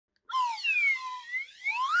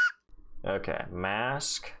Okay,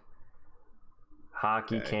 Mask,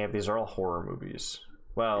 Hockey, Okay. Camp. These are all horror movies.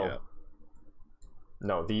 Well, Yeah.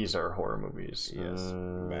 no, these are horror movies. Yes.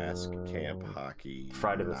 Mask, Camp, Hockey,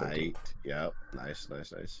 Friday the Night. 13th. Yep. Nice,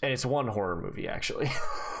 nice, nice. And it's one horror movie, actually.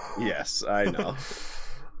 Yes, I know.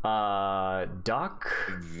 Duck,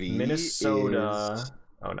 V Minnesota. is...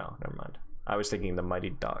 Oh no, never mind. I was thinking the Mighty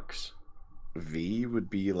Ducks. V would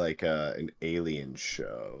be like an alien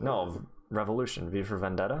show. No, Revolution. V for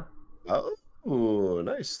Vendetta. Oh,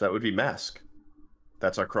 nice. That would be Mask.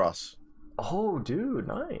 That's our cross. Oh, dude,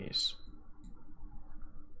 nice.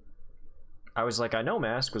 I was like, I know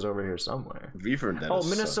Mask was over here somewhere. V for Vendetta. Oh,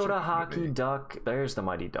 Minnesota Hockey Duck. There's the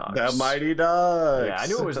Mighty Ducks. The Mighty Ducks. Yeah, I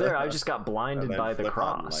knew it was there. I just got blinded by the Flip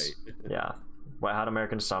on cross. Light. Yeah, Wet Hot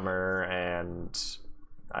American Summer, and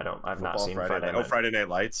I've not seen Friday Night. Friday Night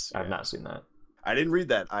Lights. I've not seen that. I didn't read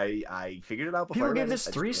that. I figured it out before. People gave this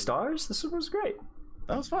 3 stars. This one was great.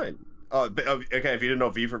 That was fine. Oh, okay. If you didn't know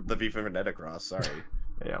V for Vendetta cross, sorry.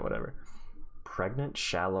 Yeah, whatever. Pregnant,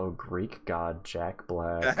 Shallow, Greek God, Jack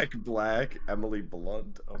Black. Jack Black, Emily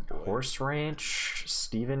Blunt. Oh boy. Horse Ranch,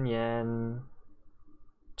 Steven Yen,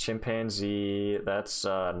 Chimpanzee. That's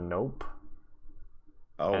Nope.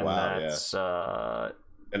 Oh and wow, that's,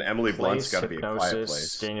 and Emily Blunt's got to be a Quiet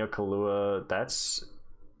Place. Daniel Kaluuya. That's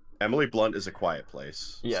Emily Blunt is a Quiet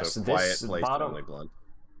Place. Yes, so this Quiet Place. bottom... Emily Blunt.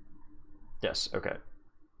 Yes. Okay.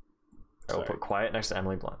 I will put Quiet next to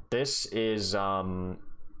Emily Blunt. This is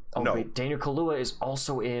Oh no. wait, Daniel Kaluuya is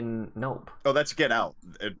also in Nope. Oh, that's Get Out.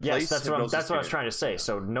 Yes, that's what I was trying to say.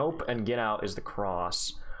 So Nope and Get Out is the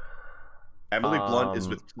cross. Emily Blunt is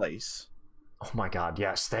with Place. Oh my God!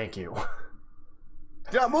 Yes, thank you.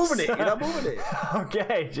 You're not moving it. You're not moving it.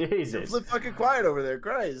 Okay, Jesus. You're flip fucking quiet over there,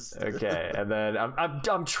 Christ. Okay, and then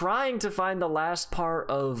I'm trying to find the last part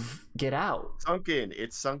of Get Out. Sunk in.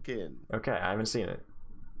 It's sunk in. Okay, I haven't seen it.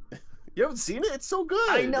 You haven't seen it? It's so good.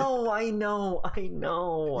 I know.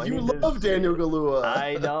 You love Daniel Kaluuya.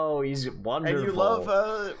 I know, he's wonderful. And you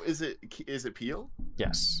love is it Peele?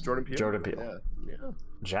 Yes. Jordan Peele. Jordan Peele. Yeah.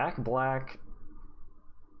 Jack Black.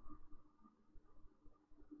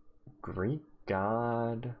 Greek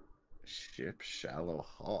God. Ship Shallow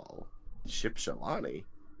Hall. Ship Shalani.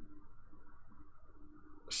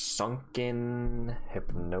 Sunken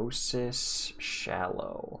Hypnosis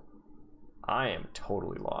Shallow. I am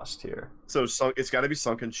totally lost here. So it's got to be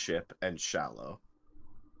Sunken Ship and Shallow.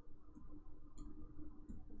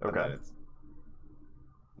 Okay.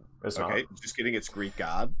 It's okay, not. just kidding. It's Greek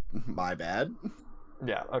God. My bad.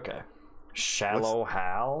 Yeah. Okay. Shallow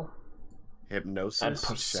Hal. Hypnosis. And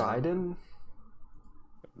Poseidon.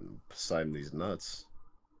 Poseidon these nuts.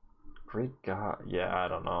 Greek God. Yeah, I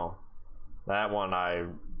don't know. That one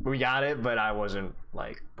we got it, but I wasn't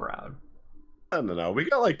like proud. I don't know. We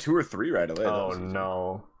got like 2 or 3 right away. Oh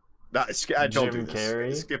no. No, I don't Jim do this.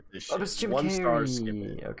 Carrey? Skip this shit. Oh, it's Jim 1 Carrey. star, skip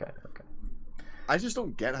it. Okay. I just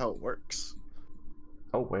don't get how it works.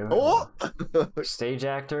 Oh, wait. Oh! Stage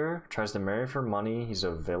actor, tries to marry for money. He's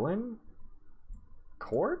a villain?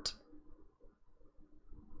 Court?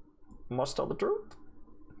 Must tell the truth?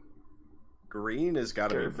 Green has got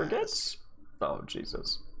to be forgets? Oh,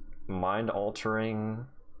 Jesus. Mind altering.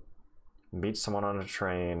 Meets someone on a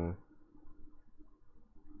train.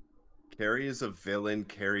 Carrie is a villain.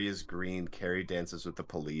 Carrie is green. Carrie dances with the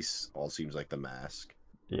police. All seems like The Mask.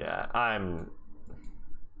 Yeah,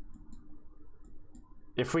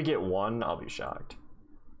 if we get 1, I'll be shocked.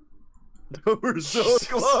 We're so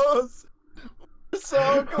close. We're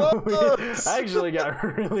so close. I actually got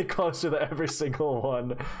really close to every single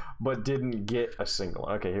one, but didn't get a single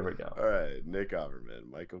one. Okay, here we go. All right, Nick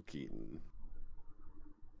Offerman, Michael Keaton,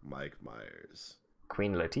 Mike Myers,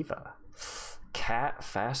 Queen Latifah, Cat,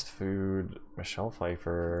 Fast Food, Michelle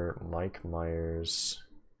Pfeiffer, Mike Myers.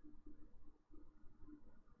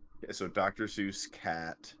 Okay, so Dr. Seuss,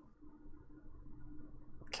 Cat,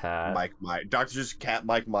 Mike Myers, Dr. Seuss, Cat,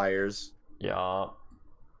 Mike Myers. Yeah.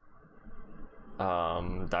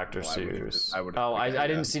 Dr. Seuss. I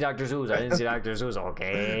didn't see Dr. Seuss. I didn't see Dr. Seuss.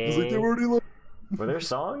 Okay. Were there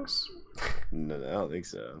songs? No, I don't think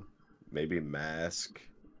so. Maybe Mask.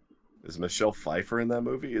 Is Michelle Pfeiffer in that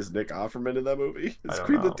movie? Is Nick Offerman in that movie? Is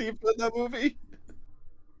Queen Latifah in that movie?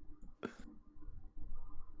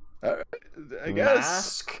 All right, I guess.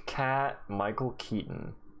 Mask, Cat, Michael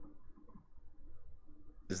Keaton.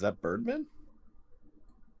 Is that Birdman?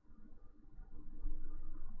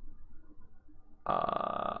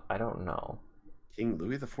 I don't know. King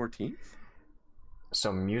Louis the 14th?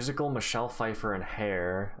 So musical Michelle Pfeiffer and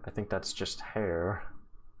Hair. I think that's just Hair.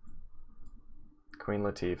 Queen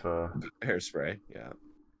Latifah. Hairspray, yeah.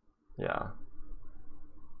 Yeah.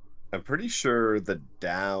 I'm pretty sure the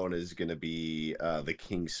down is gonna be the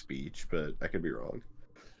King's Speech, but I could be wrong.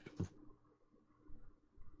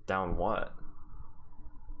 Down what?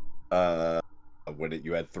 When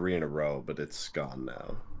you had 3 in a row, but it's gone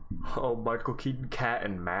now. Oh, Michael Keaton, Cat,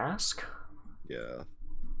 and Mask? Yeah.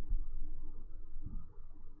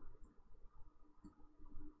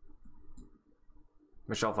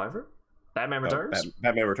 Michelle Pfeiffer? Batman Returns?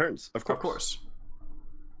 Batman Returns, of course. Of course.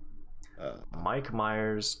 Mike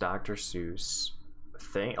Myers, Dr. Seuss,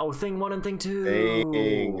 Thing. Oh, Thing 1 and Thing 2.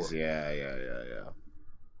 Things. Yeah.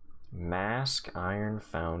 Mask, Iron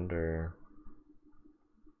Founder,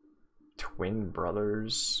 Twin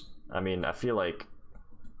Brothers. I mean, I feel like.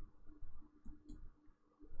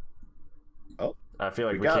 Oh, I feel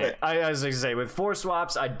like we can't. It. I was going to say, with 4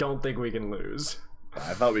 swaps, I don't think we can lose.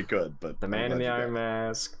 I thought we could, but The Man in the Iron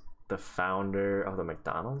Mask, The Founder of the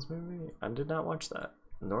McDonald's movie. I did not watch that.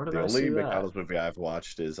 Nor did I see that. The only McDonald's movie I've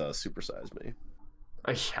watched is Super Size Me.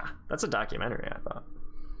 Yeah, that's a documentary, I thought.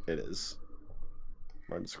 It is.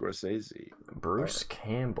 Martin Scorsese. Bruce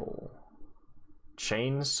Campbell.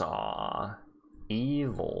 Chainsaw.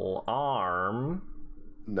 Evil. Arm.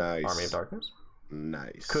 Nice. Army of Darkness.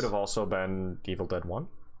 Nice. Could have also been Evil Dead 1.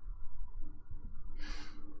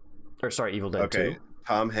 Or sorry, Evil Dead 2.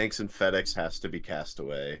 Tom Hanks and FedEx has to be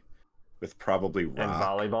Castaway. With probably Rock. And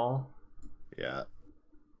Volleyball. Yeah.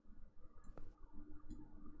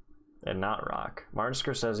 And not Rock. Martin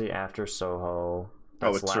Scorsese after Soho.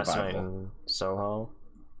 That's it's Last Survival. Night in Soho.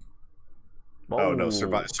 Oh no,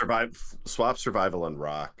 swap Survival and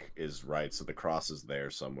Rock is right, so the cross is there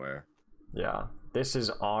somewhere. Yeah. This is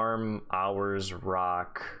Arm, Hours,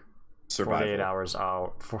 Rock, Survival. 48 hours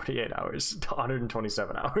out. 48 hours.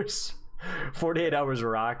 127 hours. 48 hours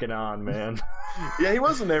rocking on, man. Yeah, he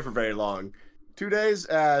wasn't there for very long. 2 days,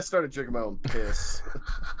 I started drinking my own piss.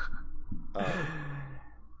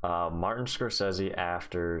 Martin Scorsese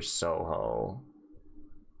after Soho.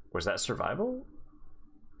 Was that Survival?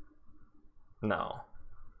 No.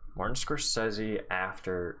 Martin Scorsese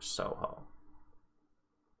after Soho.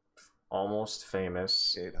 Almost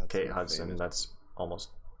Famous. Kate Hudson. Famous. That's almost.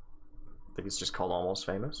 I think it's just called Almost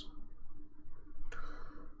Famous.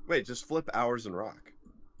 Wait, just flip Hours and Rock.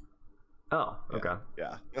 Oh, okay.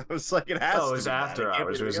 Yeah. I was like, it has to. Oh, it was be After that.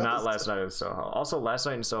 Hours. It was not Last Night in Soho. Also, Last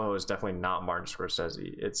Night in Soho is definitely not Martin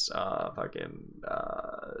Scorsese. It's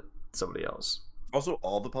somebody else. Also,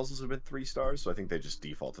 all the puzzles have been 3 stars, so I think they just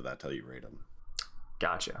default to that till you rate them.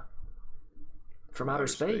 Gotcha. From Outer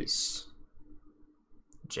Space.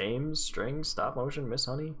 James, String, Stop Motion, Miss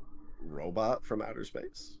Honey. Robot from Outer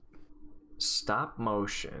Space. Stop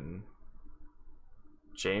Motion.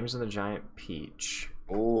 James and the Giant Peach.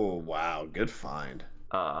 Oh, wow. Good find.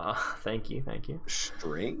 Thank you.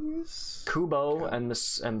 Strings? Kubo and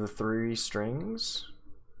the 3 strings.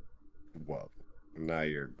 Whoa. Now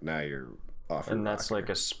you're off. And that's like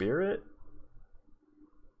a spirit.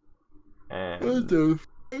 And what the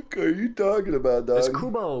fuck are you talking about, dog? It's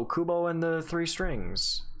Kubo and the 3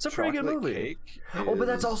 strings. It's a pretty good movie. Oh, but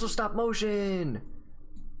that's also stop motion.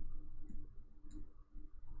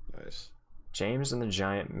 Nice. James and the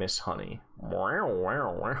Giant Miss Honey.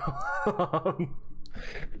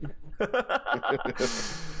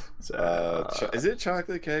 Is it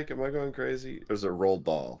chocolate cake? Am I going crazy? Or is it rolled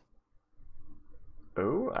doll?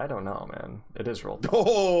 Ooh, I don't know, man. It is rolled doll.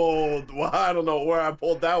 Oh, well, I don't know where I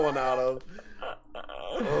pulled that one out of.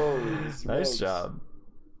 Nice job.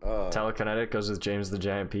 Telekinetic goes with James the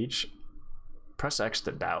Giant Peach. Press X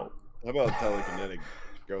to doubt. How about telekinetic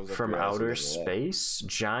goes up from outer space?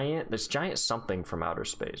 Giant. There's giant something from outer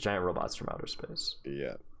space. Giant robots from outer space.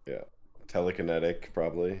 Yeah. Telekinetic,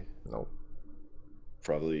 probably. Nope.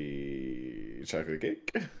 Probably chocolate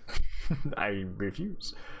cake. I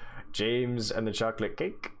refuse. James and the Chocolate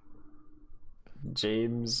Cake.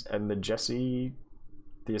 James and the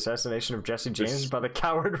assassination of Jesse James by the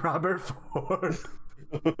coward Robert Ford.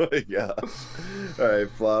 Yeah. All right,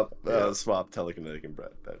 swap telekinetic and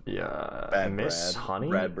Brad. Yeah. Miss Honey.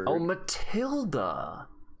 Bradbury. Oh, Matilda.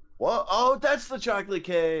 What? Oh, that's the chocolate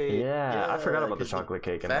cake. Yeah, I forgot about the chocolate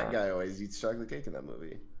cake in that. Fat guy always eats chocolate cake in that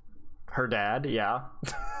movie. Her dad, yeah.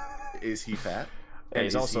 Is he fat? And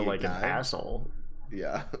he's also like an asshole.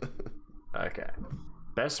 Yeah. Okay.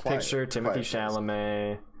 Best Picture, Timothy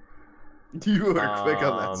Chalamet. You were quick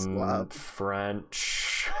on that swap.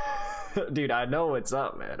 French. Dude, I know what's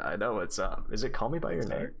up, man. I know what's up. Is it Call Me By Your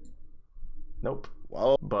Name? Nope.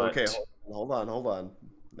 Well, okay, hold on.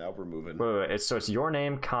 Now we're moving. Wait. It's Your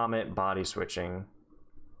Name, Comet, Body Switching.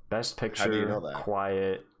 Best Picture, how do you know that?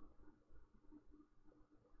 Quiet,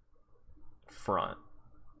 Front.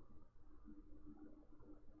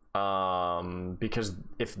 Because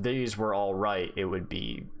if these were all right, it would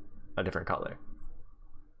be a different color.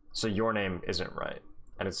 So Your Name isn't right,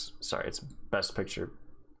 and it's Best Picture.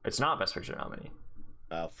 It's not Best Picture nominee.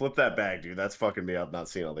 Flip that back, dude. That's fucking me up. Not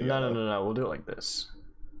seeing all the yellow. No. We'll do it like this.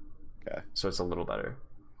 Okay. So it's a little better.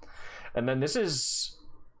 And then this is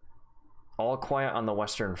All Quiet on the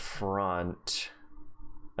Western Front,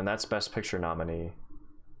 and that's Best Picture nominee.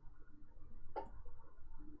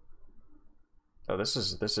 Oh, this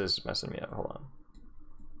is messing me up. Hold on.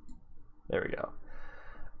 There we go.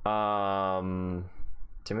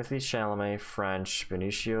 Timothée Chalamet, French,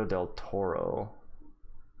 Benicio del Toro.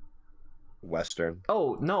 Western.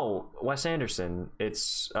 Oh no, Wes Anderson.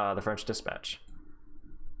 It's The French Dispatch.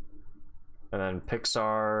 And then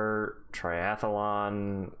Pixar,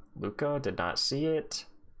 Triathlon, Luca, did not see it.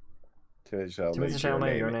 Timothée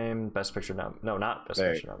Chalamet, Your Name, Best Picture No, not Best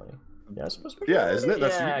Picture nominee. Yes, Best Picture. Yeah, isn't it?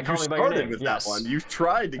 That's yeah, you started with that one. You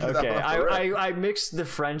tried to get that one. I mixed the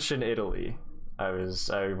French and Italy. I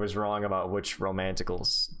was wrong about which romantical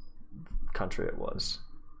country it was.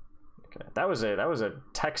 Okay, that was a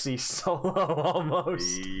Texie solo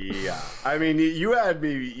almost. Yeah, I mean you had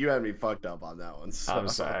me fucked up on that one. So. I'm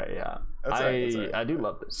sorry. Yeah, that's right. I do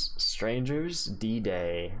love this. Strangers,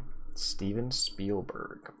 D-Day, Steven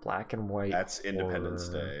Spielberg, black and white. That's Independence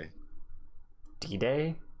Day.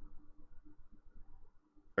 D-Day.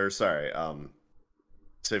 Or sorry,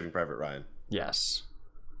 Saving Private Ryan. Yes.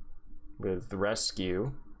 With the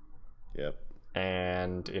Rescue. Yep.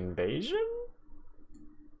 And Invasion.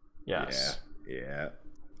 Yes. Yeah.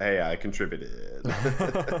 Hey, I contributed.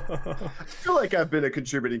 I feel like I've been a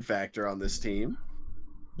contributing factor on this team.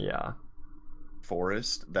 Yeah.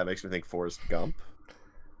 Forrest. That makes me think Forrest Gump.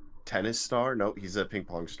 Tennis star. No, he's a ping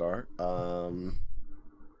pong star.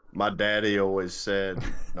 My daddy always said.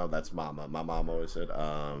 No, that's Mama. My mom always said.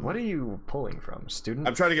 What are you pulling from? Student.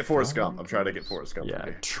 I'm trying to get Forrest Gump. Yeah.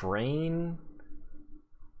 Train.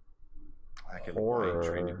 Horror.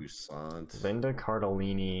 Train to Busan. Linda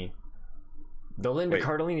Cardellini. The Linda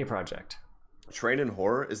Cardellini Project. Train and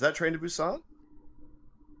Horror? Is that Train to Busan?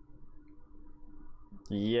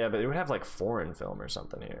 Yeah, but it would have like foreign film or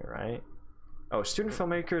something here, right? Oh, Student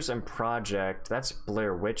Filmmakers and Project. That's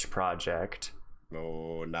Blair Witch Project.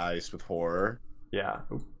 Oh, nice with horror. Yeah.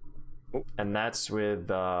 Oh. And that's with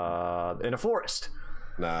In a Forest.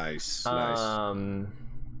 Nice.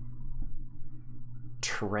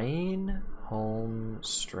 Train, Home,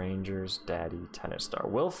 Strangers, Daddy, Tennis Star.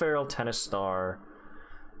 Will Ferrell, Tennis Star.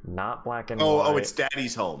 Not black and white. Oh, it's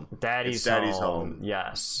Daddy's Home. Daddy's Home.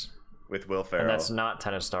 Yes. With Will Ferrell. And that's not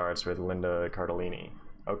Tennis Star. It's with Linda Cardellini.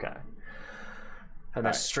 Okay. And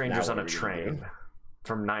that's Strangers on a Train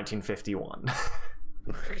from 1951.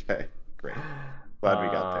 Okay, great. Glad we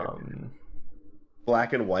got there.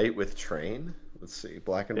 Black and white with Train. Let's see.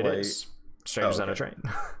 Black and white. Is. Strangers on a Train.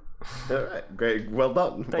 All right, great. Well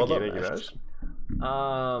done. Thank you,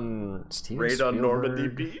 Raid on Normandy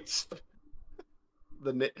Beach.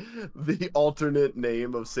 The alternate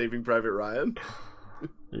name of Saving Private Ryan.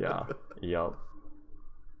 Yeah. Yup.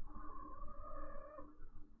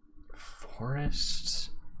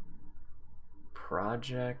 Forest.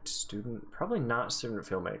 Project. Student. Probably not Student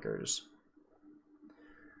Filmmakers.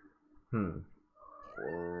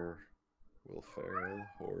 Horror. Will Ferrell.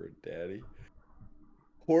 Horror Daddy.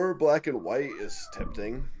 Horror black and white is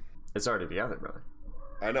tempting. It's already together, brother.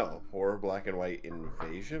 I know. Horror black and white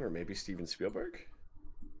Invasion, or maybe Steven Spielberg?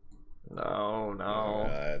 No.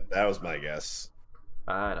 That was my guess.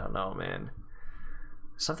 I don't know, man.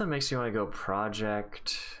 Something makes me want to go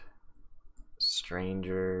Project.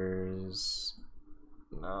 Strangers.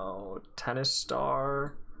 No. Tennis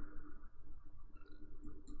Star.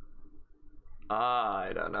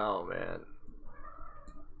 I don't know, man.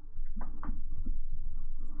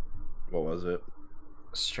 What was it?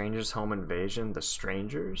 Strangers Home Invasion? The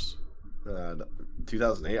Strangers?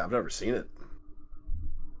 2008. I've never seen it.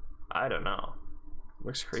 I don't know.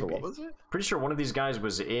 Looks creepy. So what was it? Pretty sure one of these guys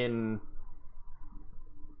was in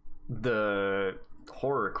the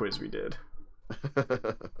horror quiz we did.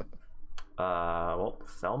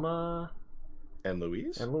 Thelma and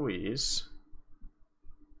Louise.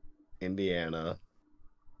 Indiana.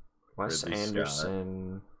 Wes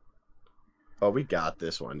Anderson. Oh, we got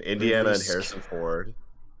this one. Indiana and Harrison Ford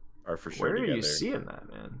are for sure together. Where are you seeing that,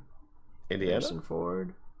 man? Indiana? Harrison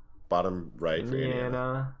Ford. Bottom right.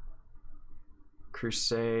 Indiana.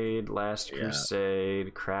 Crusade, Last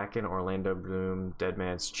Crusade, Kraken, Orlando Bloom, Dead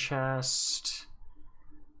Man's Chest.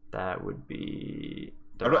 That would be...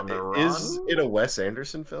 Is it a Wes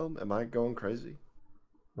Anderson film? Am I going crazy?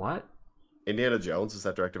 What? Indiana Jones, is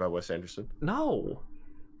that directed by Wes Anderson? No.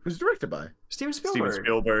 Who's directed by? Steven Spielberg. Steven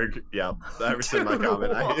Spielberg. Yeah, I rescind my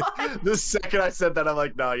comment. The second I said that, I'm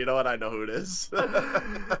like, no, you know what? I know who it is.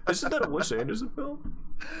 Isn't that a Wes Anderson film?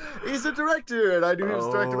 He's a director, and I knew he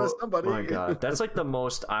was directed by somebody. Oh my god, that's like the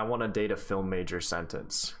most I want to date a film major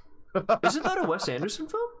sentence. Isn't that a Wes Anderson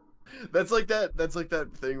film? That's like that. That's like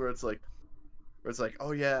that thing where it's like,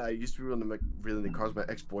 oh yeah, I used to be really into cars. My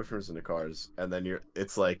ex-boyfriend was into cars, and then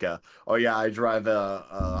it's like, oh yeah, I drive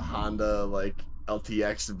a Honda like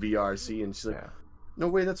LTX VRC, and she's like, no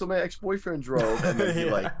way, that's what my ex-boyfriend drove, and then he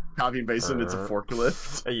like copy and paste it into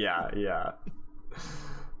forklift. Yeah.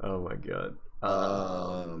 Oh my god.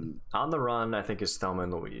 On the Run, I think, is Thelma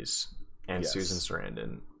and Louise and Susan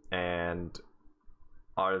Sarandon. And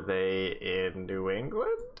are they in New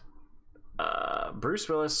England? Bruce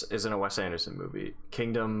Willis is in a Wes Anderson movie,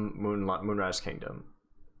 Kingdom, Moonrise Kingdom,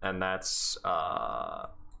 and that's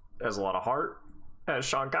has a lot of heart. It has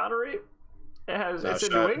Sean Connery. It's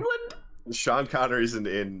in New England. Sean Connery's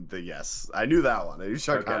in the yes. I knew that one. I knew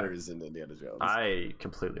Sean Connery's in Indiana Jones. I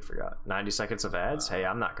completely forgot. 90 seconds of ads? Hey,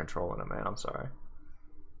 I'm not controlling them, man. I'm sorry.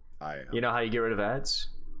 You know how you get rid of ads?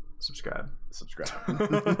 Subscribe.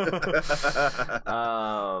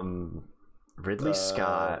 Ridley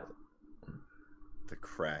Scott. The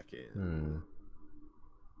Kraken.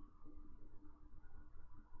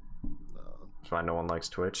 That's why no one likes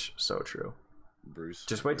Twitch. So true. Bruce.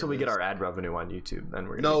 Just wait till we get our ad revenue on YouTube, then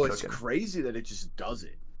we're gonna. No, it's crazy that it just does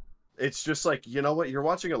it. It's just like, you know what? You're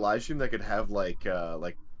watching a live stream that could have like a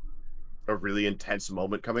really intense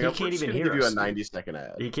moment coming up. He can't even hear give you a us. 90-second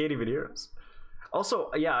ad. He can't even hear us. Also,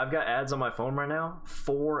 yeah, I've got ads on my phone right now.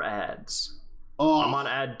 4 ads. Oh. I'm on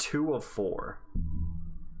ad 2 of 4.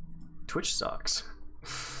 Twitch sucks.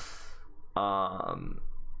 Sean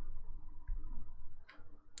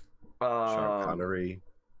Connery.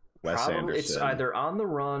 Wes Anderson. It's either On the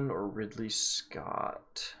Run or Ridley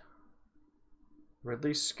Scott.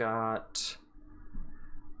 Ridley Scott.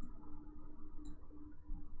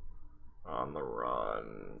 On the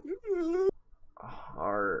Run.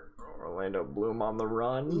 Orlando Bloom on the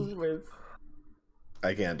Run with.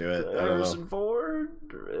 I can't do it. Harrison Ford.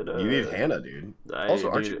 You need Hannah, dude.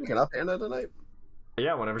 Aren't you picking up Hannah tonight?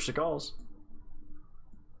 Yeah, whenever she calls.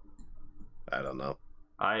 I don't know.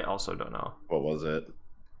 I also don't know. What was it?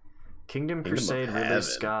 Kingdom Crusade, Ridley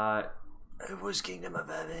Scott. It was Kingdom of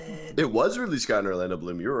Heaven. It was Ridley Scott and Orlando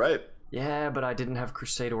Bloom. You were right. Yeah, but I didn't have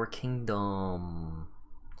Crusade or Kingdom.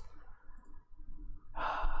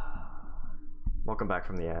 Welcome back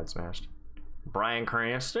from the ad smashed. Bryan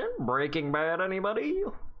Cranston, Breaking Bad, anybody?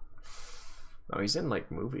 Oh, he's in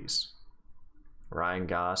like movies. Ryan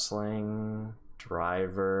Gosling,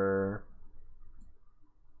 Driver,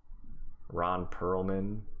 Ron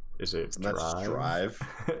Perlman. Is it Drive? That's Drive.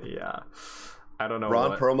 Yeah. I don't know.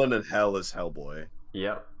 Ron Perlman in Hell is Hellboy.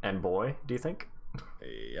 Yep. And Boy, do you think?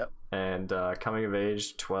 Yep. And Coming of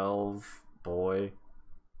Age 12, Boy.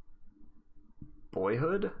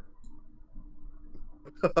 Boyhood?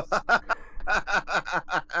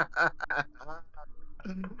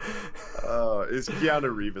 Is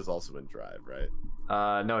Keanu Reeves also in Drive, right?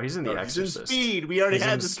 No, he's in The Exorcist. He's in Speed. We already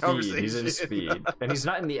had this conversation. He's in Speed. And he's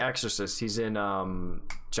not in The Exorcist. He's in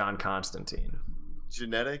John Constantine.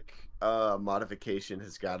 Genetic modification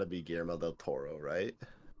has got to be Guillermo del Toro, right?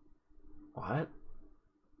 What?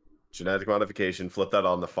 Genetic modification. Flip that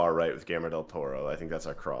on the far right with Guillermo del Toro. I think that's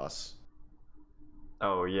our cross.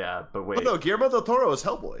 Oh, yeah, but wait. Oh, no, Guillermo del Toro is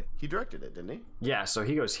Hellboy. He directed it, didn't he? Yeah, so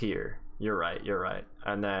he goes here. You're right.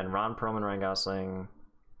 And then Ron Perlman, Ryan Gosling.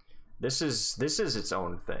 This is its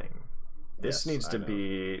own thing. This needs to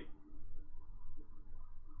be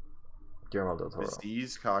Guillermo del Toro.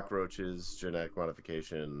 Disease, cockroaches, genetic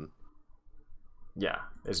modification. Yeah,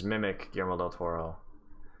 is mimic Guillermo del Toro.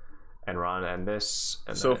 And Ron and this.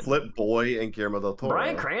 And so flip Boy and Guillermo del Toro.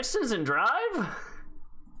 Bryan Cranston's in Drive?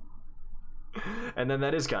 And then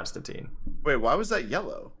that is Constantine. Wait, why was that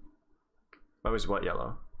yellow? Why was what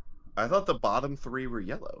yellow? I thought the bottom 3 were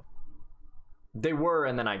yellow. They were,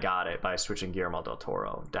 and then I got it by switching Guillermo del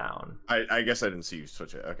Toro down. I guess I didn't see you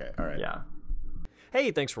switch it. Okay, all right. Yeah.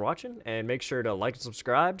 Hey, thanks for watching, and make sure to like and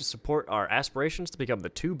subscribe to support our aspirations to become the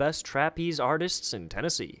 2 best trapeze artists in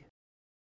Tennessee.